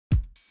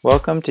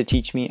Welcome to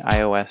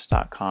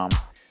teachmeios.com,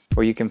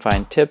 where you can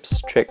find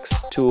tips,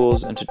 tricks,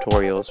 tools, and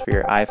tutorials for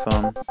your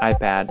iPhone,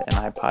 iPad,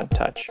 and iPod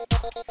Touch.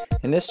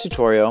 In this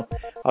tutorial,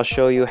 I'll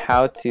show you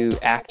how to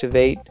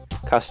activate,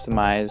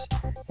 customize,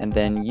 and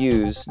then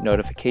use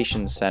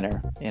Notification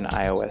Center in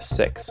iOS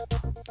 6.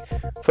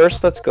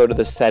 First, let's go to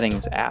the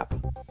Settings app.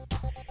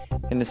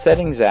 In the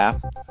Settings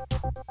app,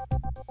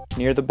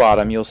 near the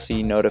bottom, you'll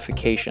see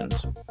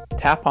Notifications.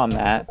 Tap on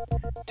that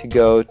to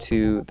go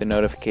to the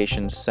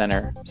Notification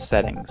Center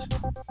settings.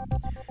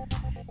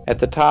 At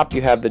the top,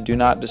 you have the Do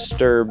Not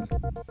Disturb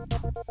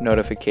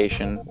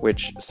notification,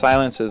 which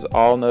silences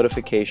all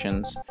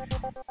notifications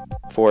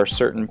for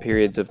certain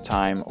periods of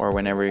time or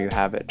whenever you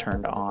have it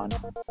turned on.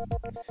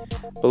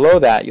 Below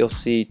that, you'll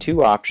see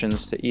two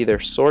options to either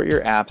sort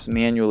your apps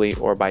manually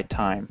or by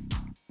time.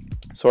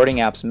 Sorting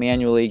apps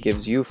manually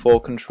gives you full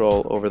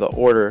control over the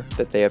order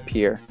that they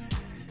appear.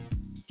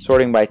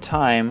 Sorting by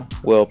time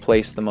will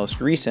place the most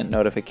recent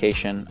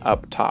notification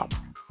up top.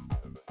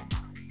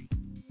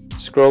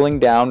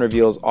 Scrolling down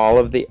reveals all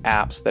of the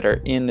apps that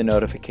are in the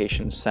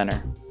Notification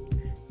Center.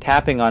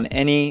 Tapping on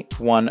any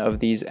one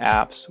of these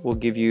apps will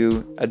give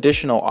you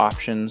additional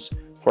options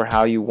for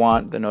how you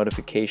want the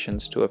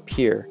notifications to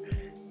appear.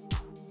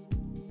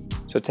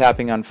 So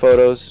tapping on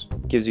Photos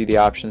gives you the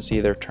options to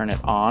either turn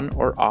it on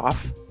or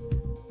off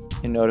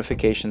in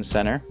Notification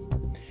Center.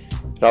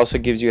 It also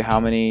gives you how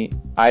many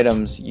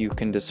items you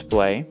can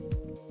display.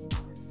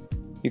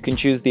 You can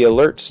choose the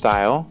alert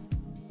style,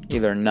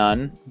 either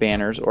none,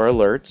 banners, or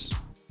alerts.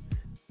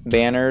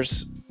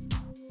 Banners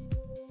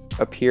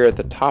appear at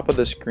the top of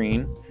the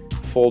screen,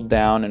 fold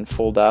down and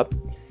fold up.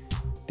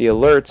 The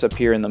alerts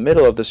appear in the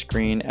middle of the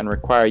screen and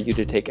require you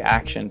to take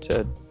action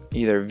to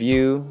either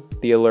view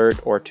the alert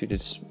or to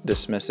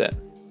dismiss it.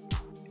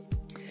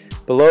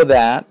 Below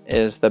that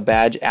is the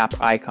badge app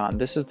icon.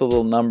 This is the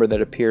little number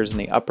that appears in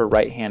the upper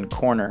right hand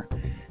corner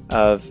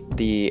of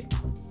the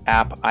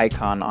app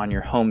icon on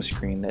your home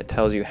screen that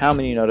tells you how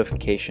many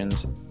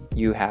notifications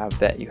you have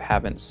that you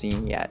haven't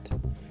seen yet.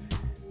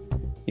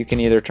 You can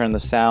either turn the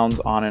sounds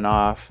on and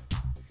off,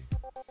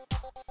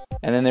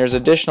 and then there's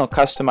additional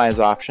customize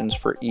options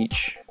for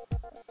each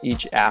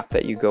app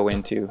that you go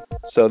into.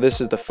 So this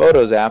is the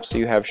Photos app, so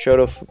you have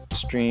show photo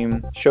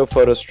stream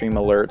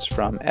alerts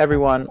from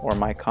everyone or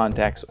my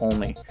contacts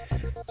only.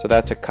 So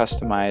that's a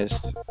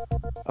customized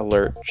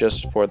alert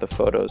just for the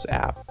Photos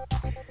app.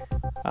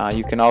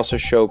 You can also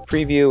show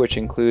preview, which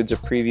includes a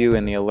preview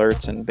in the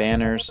alerts and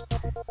banners.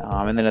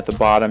 And then at the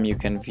bottom you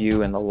can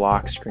view in the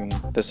lock screen.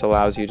 This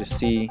allows you to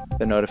see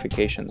the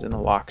notifications in the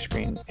lock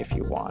screen if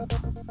you want.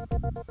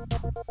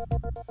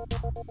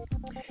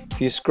 If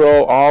you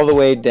scroll all the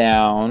way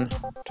down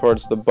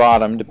towards the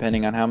bottom,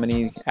 depending on how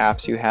many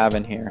apps you have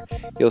in here,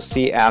 you'll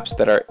see apps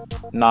that are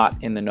not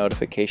in the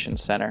Notification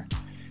Center.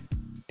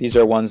 These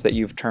are ones that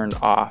you've turned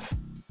off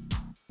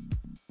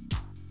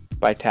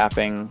by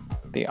tapping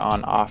the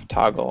on-off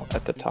toggle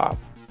at the top.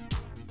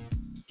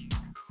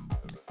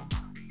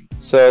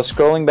 So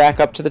scrolling back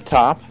up to the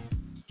top,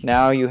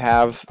 now you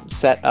have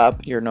set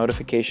up your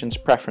notifications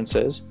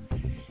preferences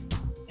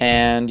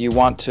and you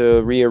want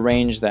to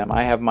rearrange them.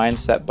 I have mine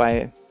set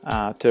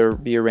to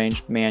be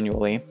arranged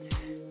manually.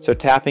 So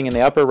tapping in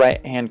the upper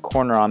right hand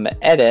corner on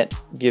the edit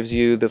gives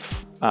you the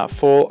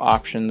full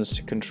options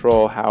to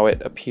control how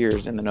it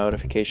appears in the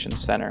Notification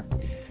Center.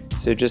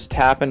 So just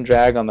tap and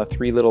drag on the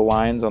three little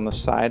lines on the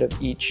side of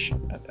each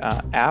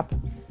app,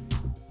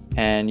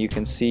 and you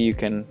can see you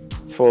can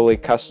fully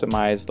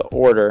customize the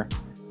order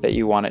that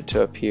you want it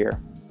to appear.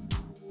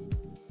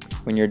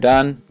 When you're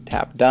done,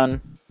 tap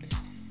Done,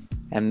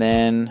 and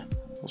then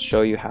we'll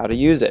show you how to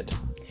use it.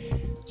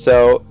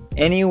 So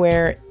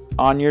anywhere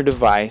on your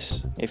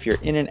device, if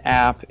you're in an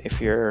app,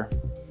 if you're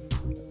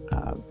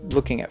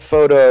looking at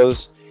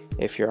photos,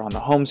 if you're on the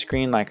home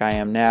screen like I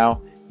am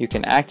now, you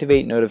can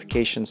activate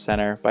Notification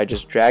Center by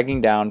just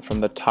dragging down from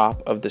the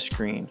top of the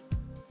screen.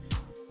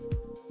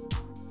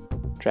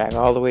 Drag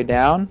all the way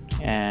down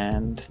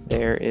and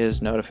there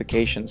is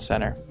Notification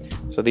Center.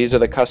 So these are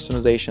the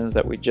customizations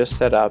that we just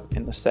set up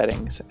in the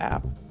Settings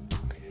app.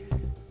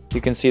 You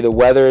can see the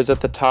weather is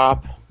at the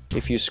top.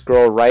 If you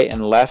scroll right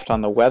and left on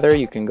the weather,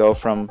 you can go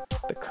from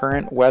the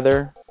current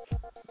weather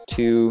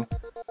to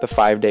the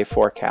 5-day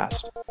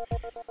forecast.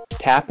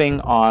 Tapping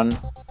on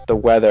the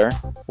weather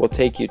will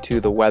take you to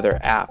the weather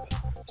app,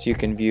 so you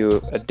can view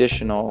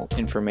additional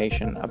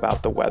information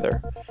about the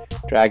weather.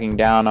 Dragging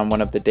down on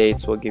one of the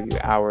dates will give you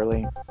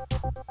hourly.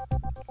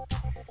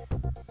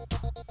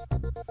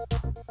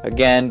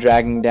 Again,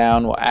 dragging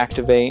down will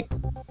activate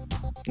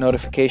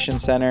Notification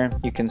Center.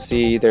 You can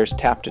see there's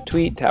tap to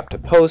tweet, tap to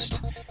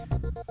post.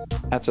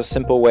 That's a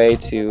simple way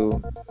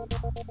to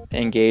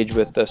engage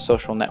with the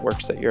social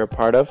networks that you're a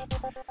part of.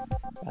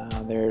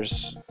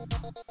 There's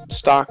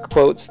stock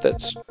quotes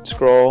that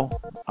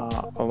scroll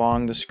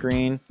along the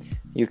screen.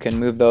 You can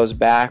move those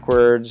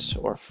backwards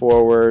or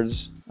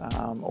forwards,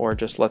 or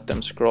just let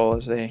them scroll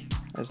as they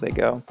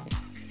go.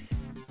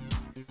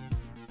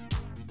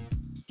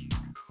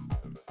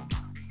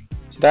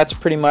 So that's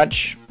pretty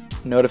much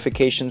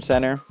Notification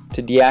Center.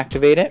 To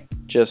deactivate it,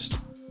 just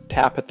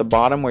tap at the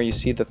bottom where you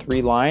see the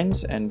 3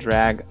 lines and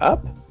drag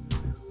up,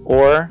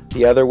 or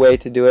the other way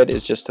to do it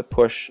is just to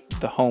push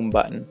the home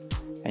button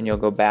and you'll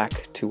go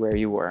back to where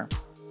you were.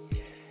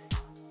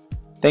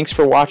 Thanks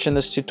for watching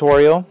this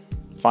tutorial.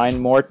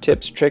 Find more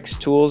tips, tricks,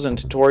 tools, and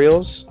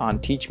tutorials on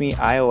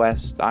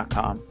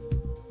teachmeios.com.